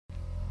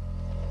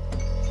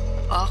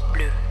Hors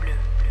bleu.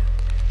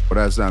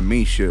 Well, that's not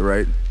me shit,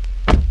 right?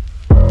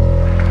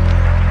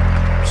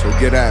 So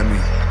get at me.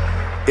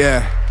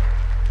 Yeah.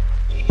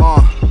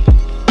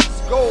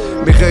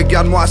 Mais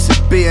regarde-moi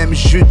cette BM,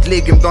 jus de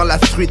légumes dans la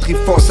fruiterie,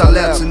 fausse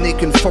alerte. Ce n'est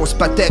qu'une fausse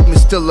patek, mais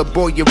still a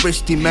boy, you're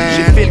risky man.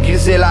 J'ai fil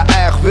grisé la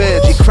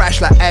R8, j'ai crash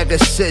la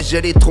RS6,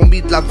 j'ai les trop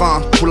mis de l'avant.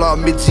 Pour leurs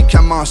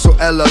médicaments, so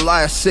elle a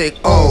l'air sick,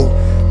 oh.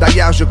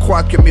 D'ailleurs, je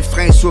crois que mes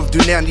freins souffrent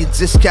d'une hernie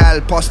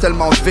discale. Passe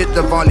tellement vite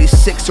devant les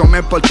six, ils ont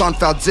même pas le temps de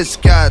faire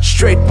 10-4.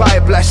 Straight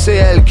pipe, la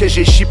CL que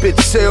j'ai shippé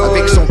de Séoul.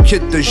 Avec son kit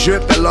de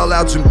jupe, elle a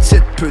l'air d'une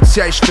petite pute.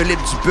 Siège Philippe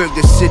du bug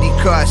de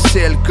Cityca à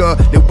CLK.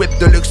 Les whips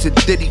de luxe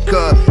c'est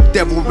délicat.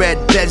 Devil Red,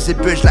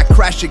 Belzebub, je la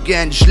crash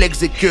again, je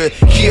l'exécute.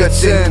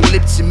 Guillotine, pour les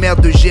petits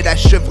merdes, j'ai la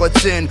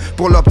chevrotine.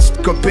 Pour leur petite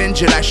copine,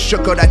 j'ai la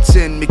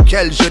chocolatine. Mais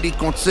quelle jolie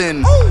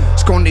comptine.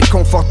 Est-ce qu'on est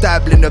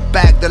confortable in the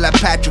back de la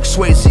Patrick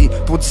Swayze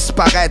pour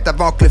disparaître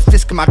avant que le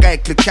fisc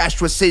m'arrête, le cash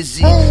soit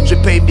saisi. Je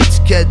paye mes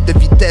tickets de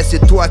vitesse et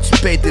toi tu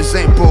payes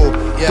tes impôts.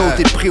 Toi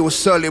t'es pris au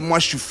sol et moi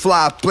je suis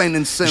fly, plain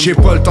and simple. J'ai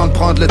pas le temps de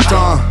prendre le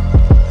temps.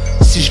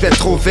 Si je vais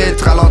trop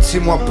vite,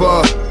 ralentis-moi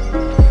pas.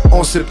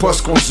 On sait pas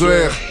se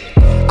conduire.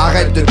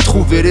 Arrête de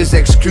trouver des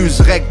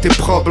excuses, règle tes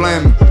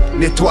problèmes.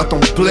 Nettoie ton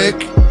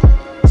blick.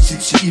 Si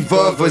tu y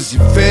vas, vas-y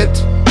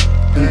vite.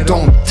 And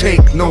don't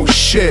take no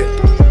shit.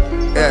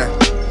 Yeah,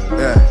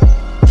 yeah.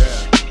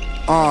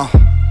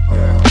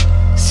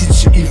 Si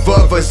tu y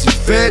vas, vas-y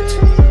vite.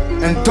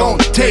 And don't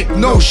take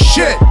no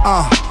shit.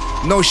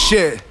 No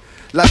shit.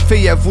 La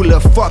fille elle voulait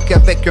fuck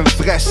avec un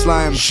vrai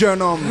slime.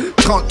 Jeune homme,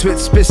 38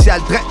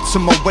 spécial direct sur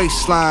mon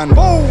waistline.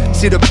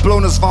 See the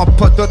blowners vend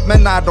pas toutes,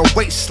 man, I don't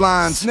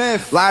wastelands.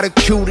 Sniff. Lot of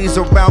cuties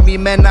around me,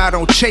 man, I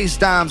don't chase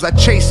dimes. I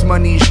chase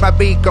money,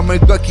 j'm'habille comme un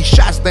gars qui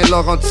chasse dans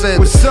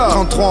Laurentides.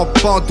 33 en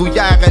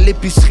bandoulière à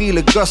l'épicerie,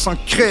 le gars sans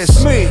Chris.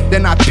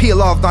 Then I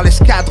peel off dans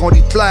l'escadron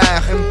d'Hitler.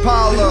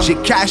 J'ai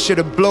caché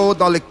le blow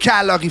dans le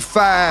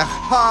calorifère.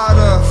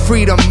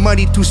 Freedom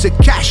money, tout ce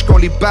cash qu'on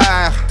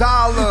libère.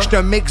 J'suis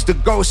un mix de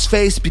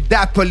Ghostface pis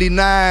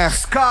d'Apollinaire.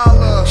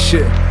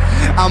 Shit,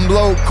 I'm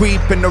low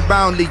creeping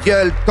around, les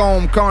gueules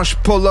tombent quand je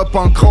pull up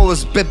en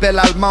grosse bébelle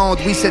allemande.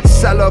 Oui, cette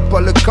salope a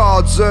le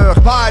corps dur.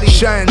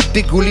 Jeune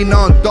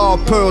dégoulinant d'or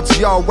pur,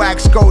 Dior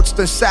wax coat,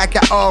 c'est un sac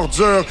à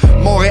ordures.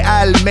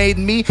 Montréal made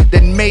me,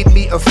 then made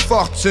me a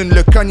fortune.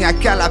 Le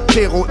cognac à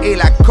l'apéro et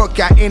la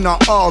cocaïne en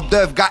hors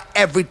d'œuvre, got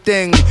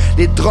everything.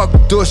 Les drogues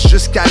douces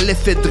jusqu'à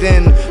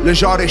l'éphédrine. Le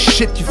genre de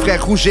shit qui ferait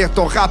rougir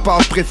ton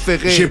rapport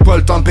préféré. J'ai pas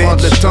le temps de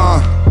prendre le temps.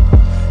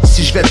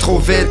 Si je vais trop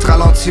vite,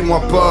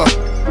 ralentis-moi pas.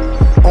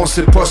 On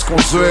sait pas se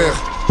conduire.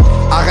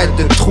 Arrête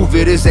de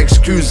trouver des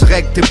excuses,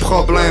 règle tes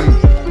problèmes.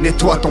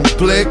 Nettoie ton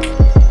blick.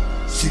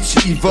 Si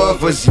tu y vas,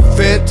 vas-y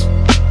vite.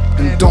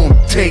 And don't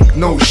take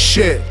no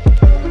shit.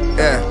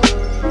 Yeah,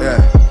 yeah.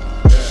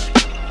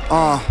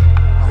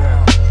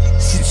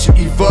 Si tu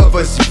y vas,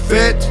 vas-y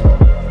vite.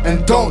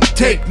 And don't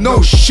take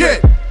no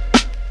shit.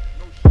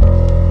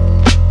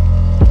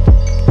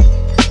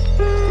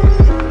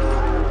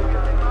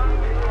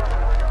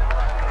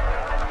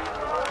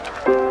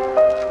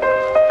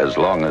 As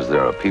long as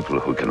there are people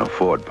who can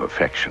afford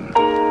perfection,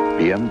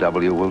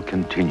 BMW will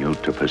continue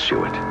to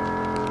pursue it.